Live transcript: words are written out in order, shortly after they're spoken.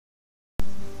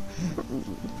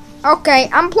Okay,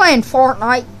 I'm playing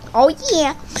Fortnite. Oh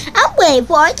yeah, I'm playing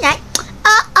Fortnite.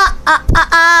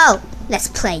 Oh. Let's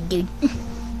play, dude.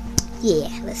 Yeah,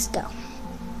 let's go.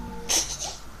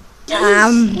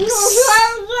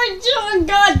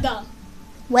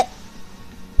 What?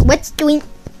 What's doing?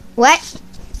 What?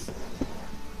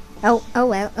 Oh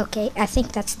well. Okay, I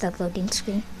think that's the loading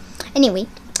screen. Anyway,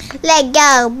 let's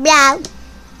go, bro.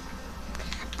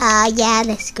 Yeah,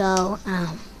 let's go.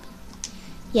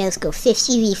 Yeah, let's go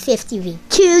 50v2.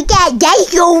 Yeah,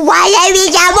 let's go.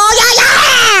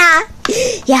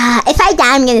 Yeah, if I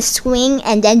die, I'm gonna swing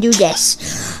and then do this.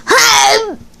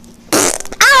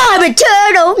 I'm a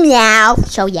turtle now.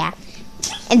 So yeah,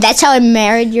 and that's how I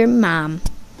married your mom.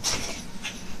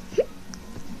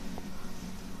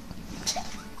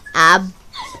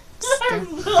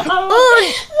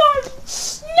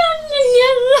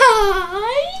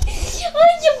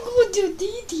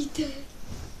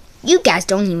 You guys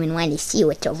don't even want to see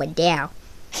what's over there.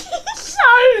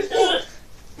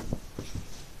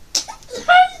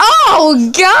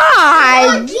 Oh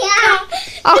God!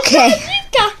 Okay,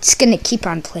 just gonna keep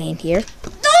on playing here.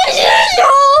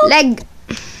 Leg.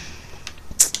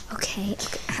 Okay.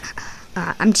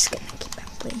 I'm just gonna keep on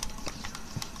playing.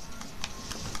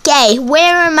 Okay,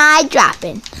 where am I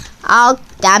dropping?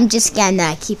 I'm just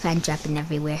gonna keep on dropping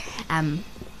everywhere. I'm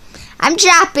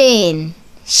dropping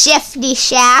shifty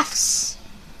shafts.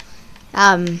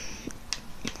 No.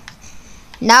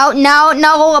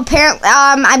 Apparently,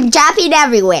 I'm dropping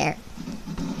everywhere.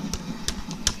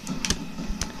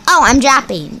 Oh, I'm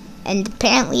dropping, and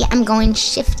apparently I'm going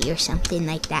shifty or something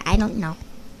like that. I don't know.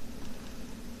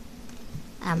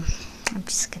 I'm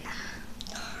just gonna.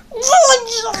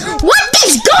 What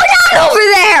is going on over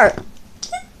there?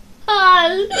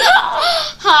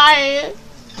 Hi.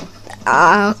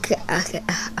 Okay. Okay.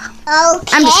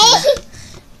 I'm just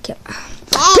gonna.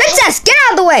 Princess, get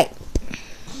out of the way.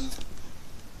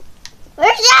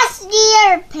 We're just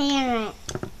your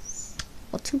parents.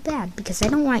 Well, too bad because I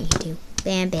don't want you to.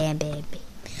 Bam. Okay,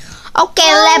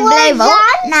 let's play.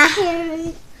 Nah.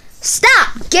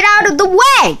 Stop! Get out of the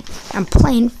way! I'm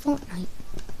playing Fortnite.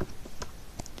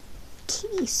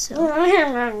 So.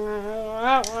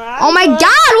 Oh my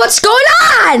God! What's going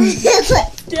on?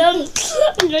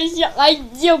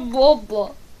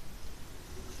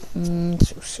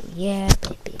 So yeah,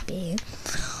 baby.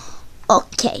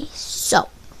 Okay, so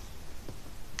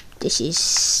this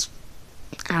is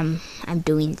I'm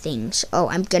doing things. Oh,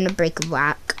 I'm gonna break a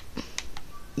rock.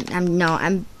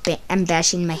 I'm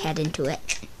bashing my head into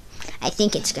it. I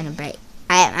think it's gonna break.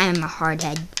 I'm a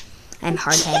hardhead. I'm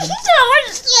hard-headed. What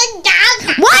is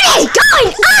going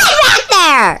on back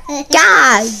there?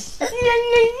 God. I'm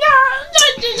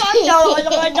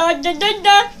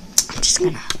just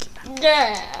gonna keep on.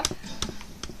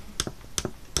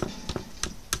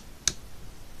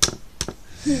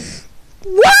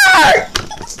 What?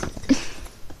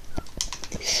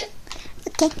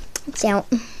 Okay, so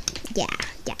yeah.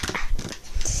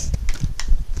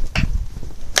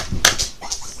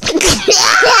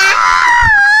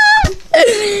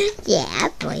 Yeah,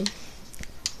 boy.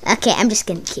 Okay, I'm just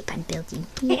gonna keep on building.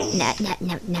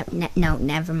 No,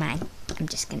 never mind. I'm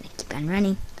just gonna keep on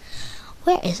running.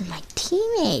 Where is my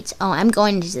teammates? Oh, I'm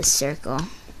going into the circle.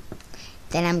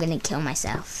 Then I'm gonna kill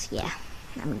myself. Yeah,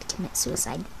 I'm gonna commit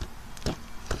suicide. Yeah.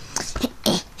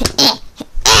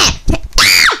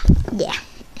 Yeah.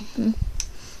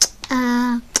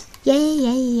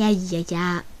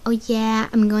 Oh yeah,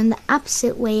 I'm going the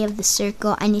opposite way of the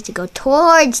circle. I need to go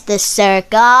towards the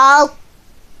circle.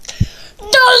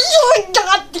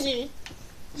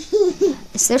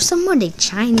 Is there somebody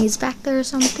Chinese back there or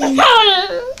something?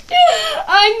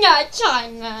 I'm not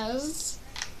Chinese.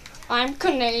 I'm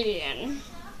Canadian.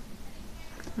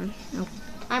 Oh.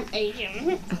 I'm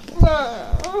Asian.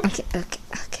 Okay.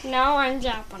 Now I'm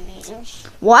Japanese.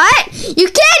 What? You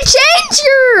can't change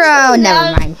your... Oh,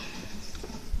 never mind.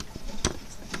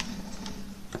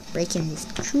 Breaking this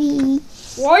tree.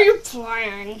 What are you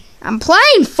playing? I'm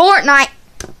playing Fortnite.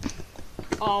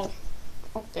 Oh,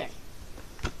 okay.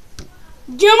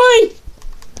 Jimmy!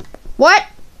 What?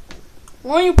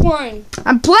 What are you playing?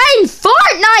 I'm playing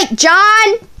Fortnite,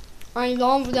 John! I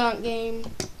love that game.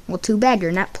 Well, too bad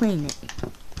you're not playing it.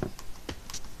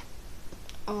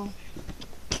 Oh.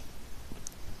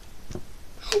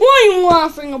 What are you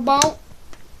laughing about?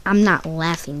 I'm not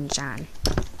laughing, John.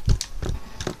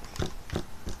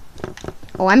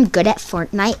 Oh, I'm good at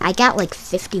Fortnite. I got like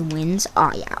 50 wins.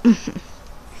 Oh, yeah.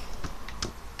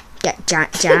 Yeah,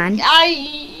 John.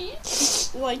 I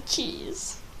like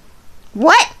cheese.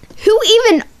 What? Who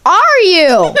even are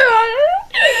you?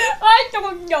 I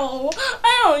don't know.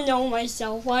 I don't know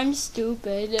myself. I'm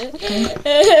stupid.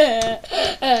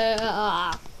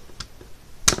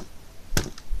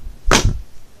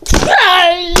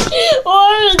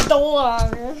 What the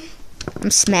door?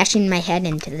 I'm smashing my head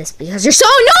into this because you're so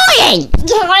annoying!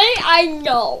 I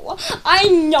know. I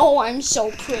know I'm so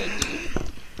pretty.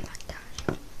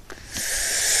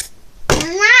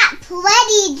 You're not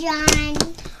pretty, John.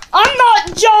 I'm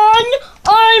not John.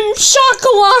 I'm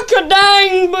Shakalaka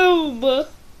Dang Boob.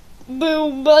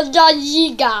 Booba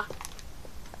Dajiga.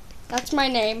 That's my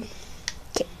name.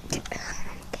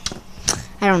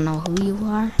 I don't know who you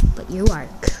are, but you are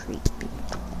creepy.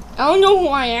 I don't know who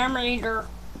I am either.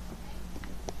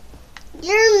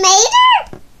 You're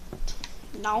Mater?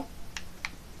 No.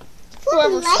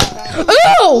 Whoever said that.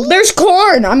 Oh, there's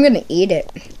corn. I'm gonna eat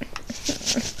it.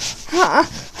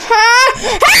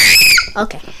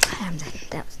 Okay, I'm done.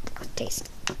 That was tasty.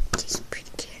 Tastes pretty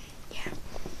good. Yeah.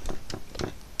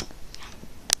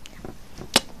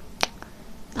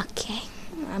 Okay,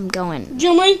 I'm going.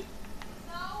 Jimmy,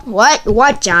 What?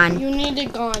 What, John? you need a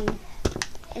gun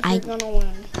if I- you're gonna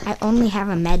win. I only have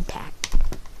a med pack.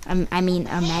 I mean,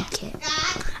 a med kit.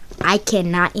 I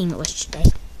cannot English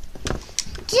today.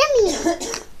 Jimmy.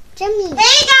 Jimmy.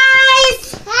 Hey,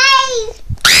 guys. Hey.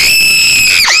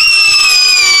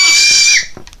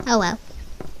 Oh well.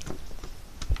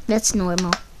 That's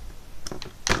normal.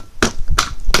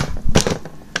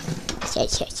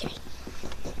 Sorry.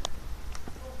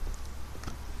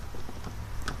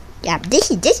 Yeah,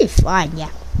 this is fun,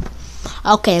 yeah.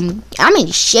 Okay, I'm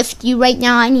gonna shift you right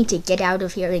now. I need to get out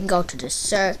of here and go to the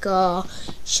circle.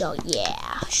 So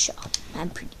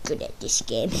I'm pretty good at this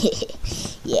game.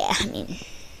 Yeah, I mean,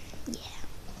 yeah.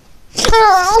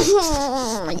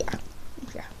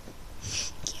 Yeah.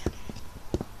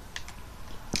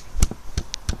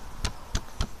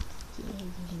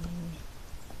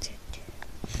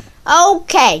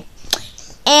 Okay.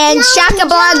 And Shaka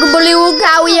Blaga Blue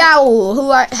Cow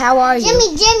Yow. How are you?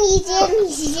 Jimmy.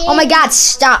 Oh my god,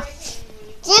 stop.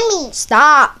 Jimmy.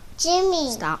 Stop. Jimmy.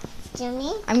 Stop.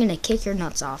 Jimmy. I'm gonna kick your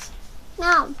nuts off.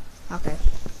 No. Okay.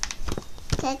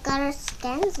 Take our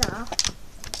skins off.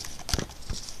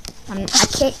 I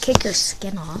can't kick your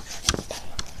skin off.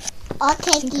 I'll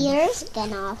take your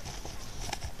skin off.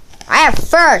 I have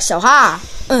fur, so ha.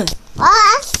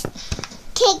 Us.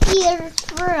 Take your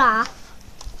fur off.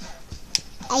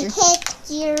 I kicked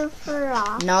your fur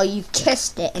off. No, you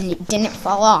kissed it and it didn't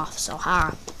fall off, so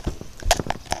ha.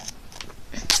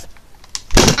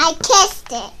 I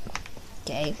kissed it.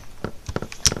 Okay.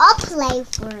 I'll play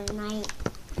Fortnite.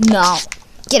 No.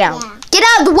 Get out. Yeah. Get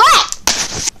out of the way!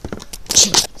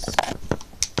 Jeez.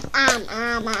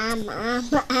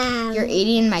 You're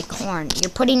eating my corn.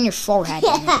 You're putting your forehead in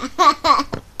it.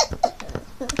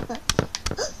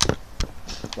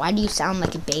 Why do you sound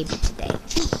like a baby today?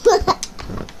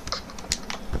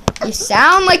 You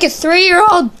sound like a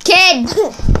 3-year-old kid.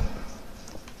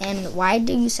 And why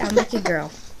do you sound like a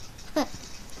girl?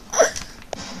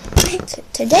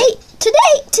 Today.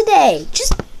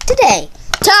 Just today.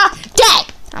 Today.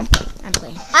 I'm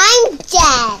playing. I'm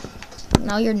dead.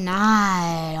 No, you're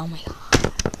not. Oh my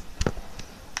god.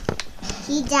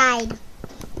 He died.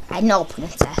 I know,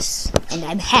 princess. And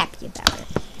I'm happy about it.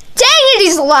 Dang it,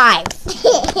 he's alive.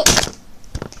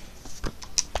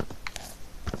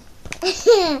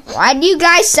 Why do you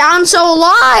guys sound so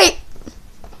alive?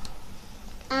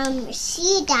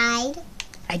 She died.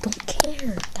 I don't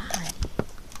care. God.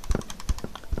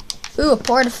 Ooh, a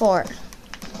port-a-fort.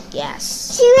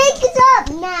 Yes. She wakes up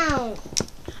now.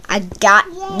 I got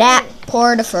that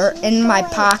port-a-fort in my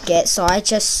pocket, so I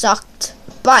just sucked.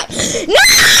 But no!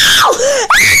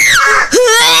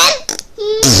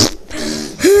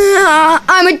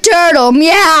 I'm a turtle.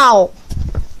 Meow.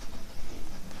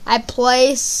 I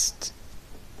placed.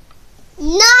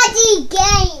 Naughty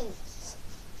games.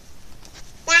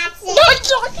 That's it.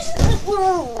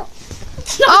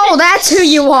 Oh, that's who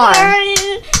you are.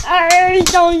 I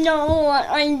don't know what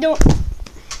I don't.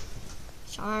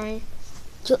 Sorry.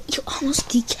 You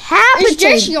almost Is decapitated.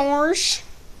 this yours?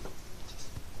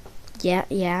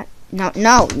 Yeah. No.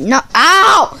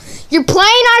 Ow! You're playing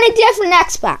on a different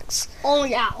Xbox. Oh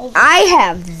yeah. I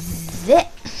have this.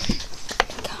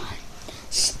 God.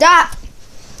 Stop.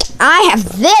 I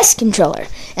have this controller.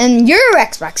 And your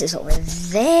Xbox is over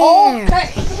there.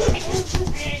 Okay.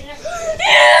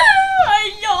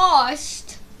 I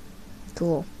lost.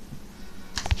 Cool.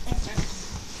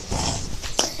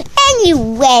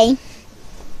 Anyway.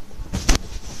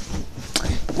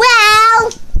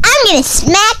 Well, I'm gonna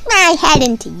smack my head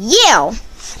into you.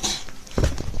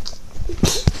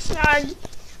 Sorry.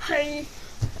 Hey.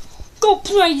 Go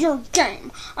play your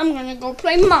game. I'm gonna go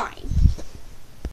play mine.